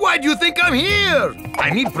 Why do you think I'm here?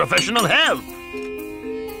 I need professional help.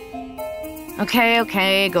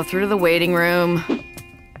 Okay, go through to the waiting room.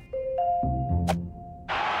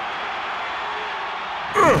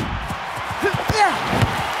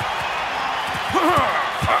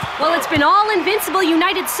 Well, it's been all Invincible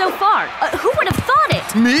United so far. Who would have thought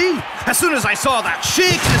it? Me? As soon as I saw that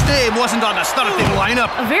Shakes' name wasn't on the starting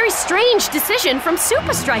lineup. A very strange decision from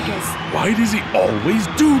SupaStrikas. Why does he always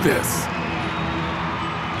do this?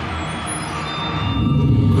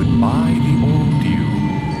 Goodbye, the old you.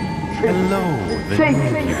 Hello, the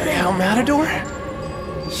new you. El Matador?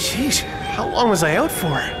 Sheesh, how long was I out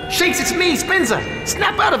for? Shakes, it's me, Spenza.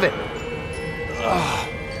 Snap out of it.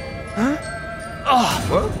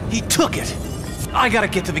 What? He took it. I gotta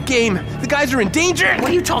get to the game. The guys are in danger. What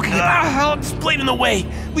are you talking about? I'll explain in the way.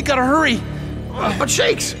 We gotta hurry. But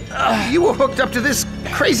Shakes, you were hooked up to this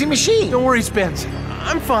crazy machine. Don't worry, Spence.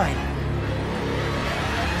 I'm fine.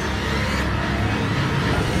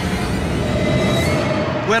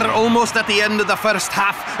 We're almost at the end of the first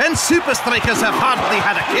half, and SupaStrikas have hardly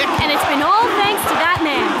had a kick. And it's been all thanks to that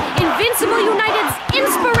man, Invincible United's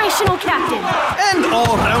inspirational captain. And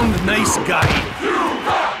all-round nice guy.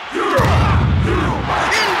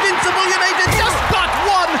 Invincible United just got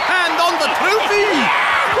one hand on the trophy!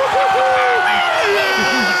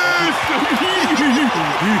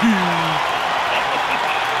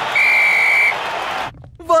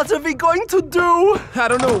 What are we going to do? I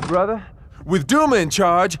don't know, brother. With Dooma in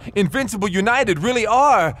charge, Invincible United really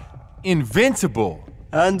are invincible.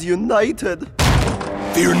 And united.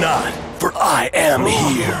 Fear not, for I am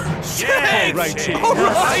here. All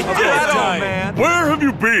right, man. Where have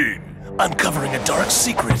you been? Uncovering a dark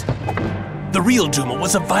secret. The real Dooma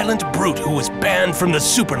was a violent brute who was banned from the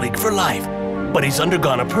Super League for life. But he's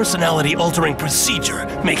undergone a personality-altering procedure,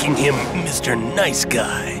 making him Mr. Nice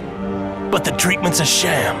Guy. But the treatment's a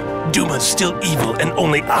sham. Dooma's still evil, and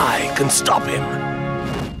only I can stop him.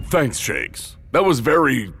 Thanks, Shakes. That was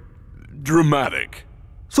very dramatic.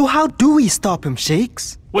 So how do we stop him,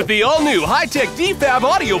 Shakes? With the all-new high-tech DFAB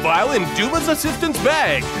audio vial in Dooma's assistant's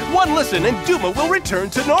bag. One listen and Dooma will return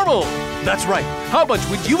to normal. That's right. How much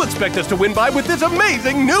would you expect us to win by with this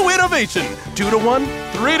amazing new innovation? 2 to 1?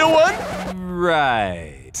 3 to 1?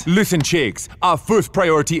 Right. Listen, Shakes, our first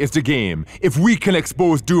priority is the game. If we can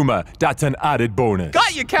expose Dooma, that's an added bonus.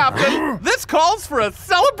 Got you, Captain! This calls for a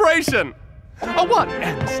celebration! A 1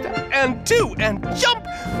 and step and 2 and jump!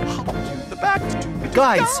 Hop to the back to the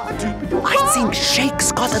Guys, I think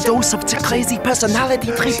Shakes got a dose of the crazy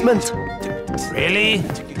personality treatment. Really?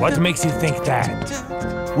 What makes you think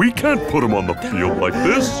that? We can't put him on the field like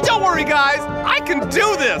this. Don't worry, guys! I can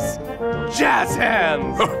do this! Jazz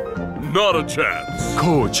hands! Not a chance.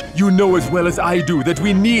 Coach, you know as well as I do that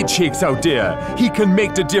we need Shakes out there. He can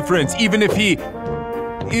make the difference even if he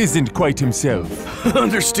isn't quite himself.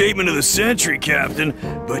 Understatement of the century, Captain,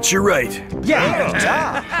 but you're right.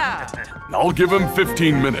 Yeah. I'll give him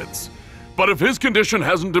 15 minutes. But if his condition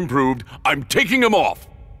hasn't improved, I'm taking him off.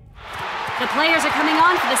 The players are coming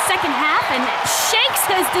on for the second half, and Shakes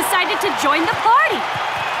has decided to join the party.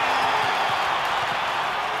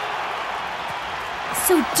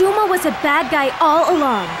 So Dooma was a bad guy all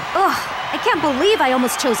along. Ugh, I can't believe I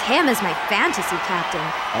almost chose him as my fantasy captain.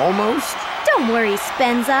 Almost? Don't worry,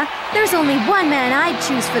 Spenza. There's only one man I'd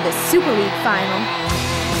choose for the Super League final.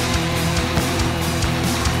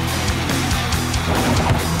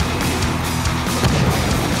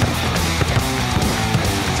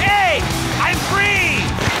 Hey! I'm free!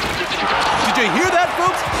 Did you hear that,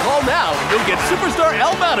 folks? Call now and you'll get Superstar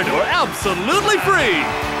El Matador absolutely free!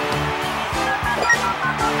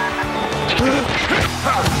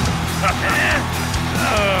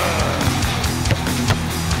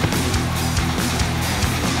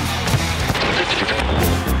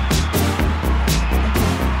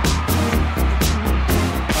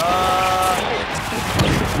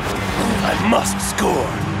 must score.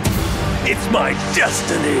 It's my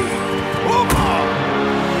destiny.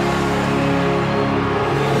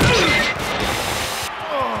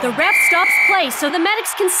 The ref stops play so the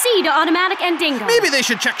medics can see to automatic and dingo. Maybe they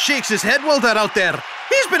should check Shakes' head while they're out there.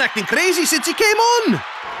 He's been acting crazy since he came on.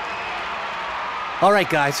 All right,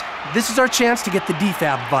 guys. This is our chance to get the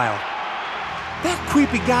defab vial. That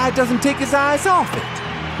creepy guy doesn't take his eyes off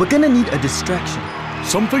it. We're gonna need a distraction.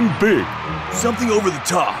 Something big. Something over the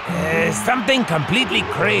top. Something completely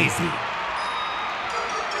crazy.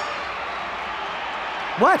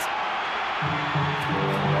 What?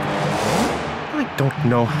 I don't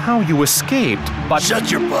know how you escaped, but... Shut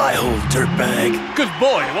your pie hole, dirtbag. Good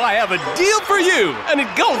boy, well, I have a deal for you. And it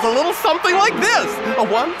goes a little something like this. A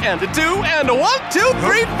 1 and a 2 and a 1, 2,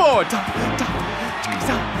 3, 4.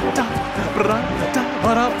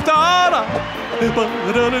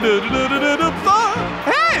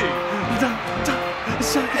 Hey!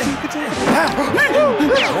 Swing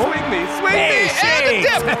me, and a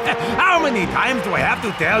dip! How many times do I have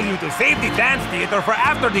to tell you to save the dance theater for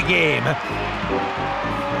after the game?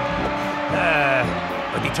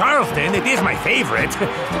 But the Charleston, it is my favorite.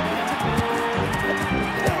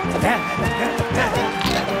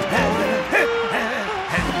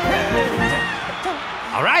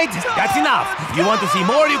 All right, that's enough. You want to see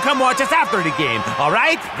more, you come watch us after the game. All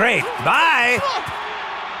right? Great. Bye.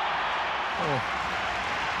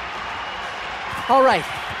 All right,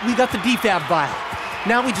 we got the defab vial.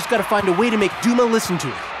 Now we just gotta find a way to make Dooma listen to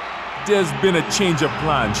it. There's been a change of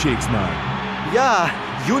plan, Shakes man. Yeah,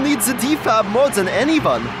 you need the defab more than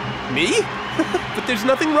anyone. Me? But there's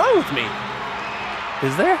nothing wrong with me.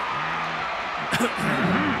 Is there?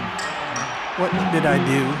 What did I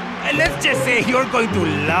do? Let's just say you're going to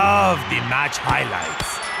love the match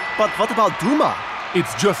highlights. But what about Dooma?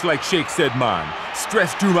 It's just like Shake said, man.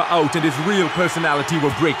 Stress Dooma out and his real personality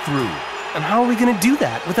will break through. And how are we gonna do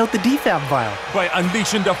that without the defab vial? By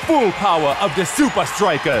unleashing the full power of the Supa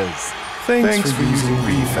Strikas. Thanks for using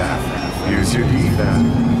refab. Here's your defab.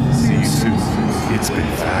 See you soon. It's been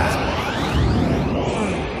fast.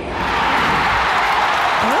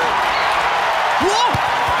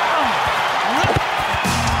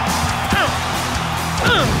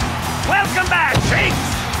 Welcome back, Shakes!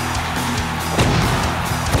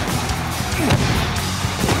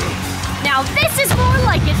 Now this is more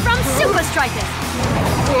like it from SupaStrikas.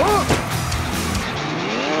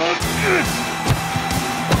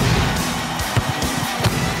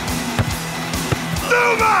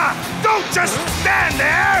 Dooma! Don't just stand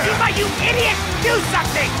there! Dooma, you idiot! Do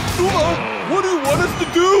something! Dooma, what do you want us to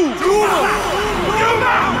do? Dooma!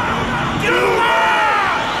 Dooma! Dooma!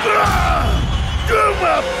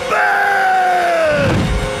 Dooma bad!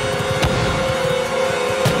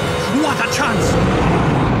 What a chance!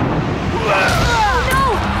 No!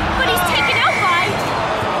 But he's taken out by...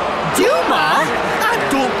 Dooma? I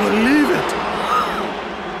don't believe it!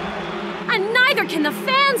 And neither can the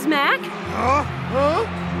fans, Mac! Huh?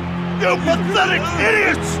 You pathetic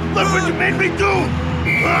idiots! Look what you made me do!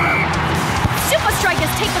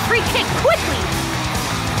 SupaStrikas take the free kick quickly!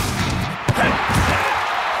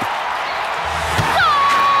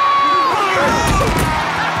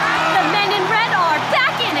 The men in red are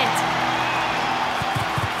back in it!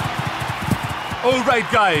 All right,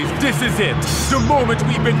 guys, this is it. The moment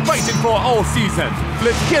we've been fighting for all season.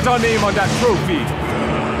 Let's get our name on that trophy.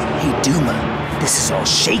 Hey, Dooma, this is all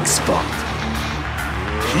Shake's fault.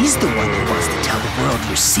 He's the one who wants to tell the world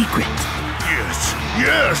your secret. Yes,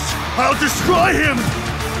 yes! I'll destroy him!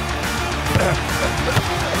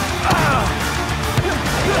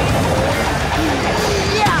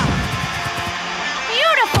 Yeah!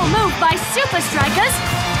 Beautiful move by SupaStrikas!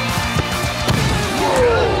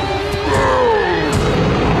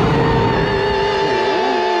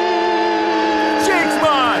 Shakes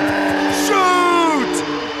man! Shoot!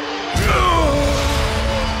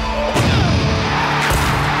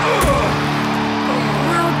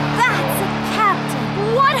 Now that's a captain!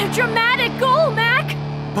 What a dramatic goal, Mac!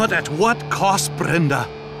 But at what cost, Brenda?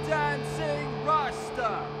 Dancing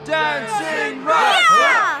Rasta! Dancing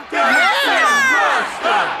Rasta! Dancing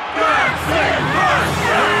Rasta! Dancing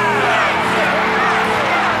Rasta!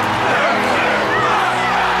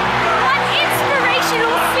 What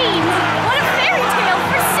inspirational scenes! What a fairy tale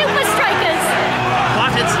for SupaStrikas!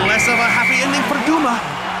 But it's less of a happy ending for Dooma.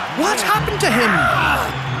 What happened to him?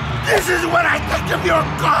 This is what I think of your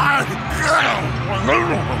god!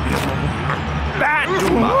 Bad,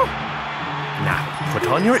 Dooma! Now, put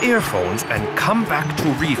on your earphones and come back to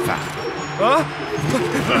refab. Huh?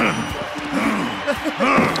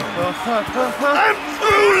 I'm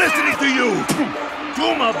through listening to you!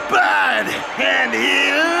 Dooma bad, and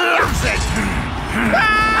he loves it!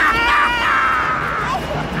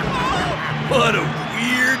 What a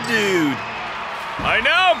weird dude. I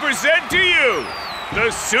now present to you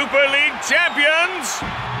the Super League champions,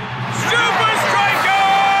 Supa Strikas!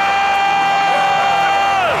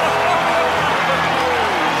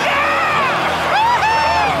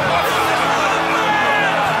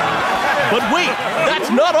 But wait, that's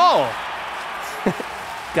not all.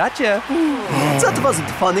 Gotcha. That wasn't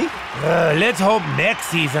funny. Let's hope next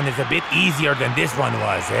season is a bit easier than this one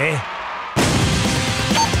was, eh?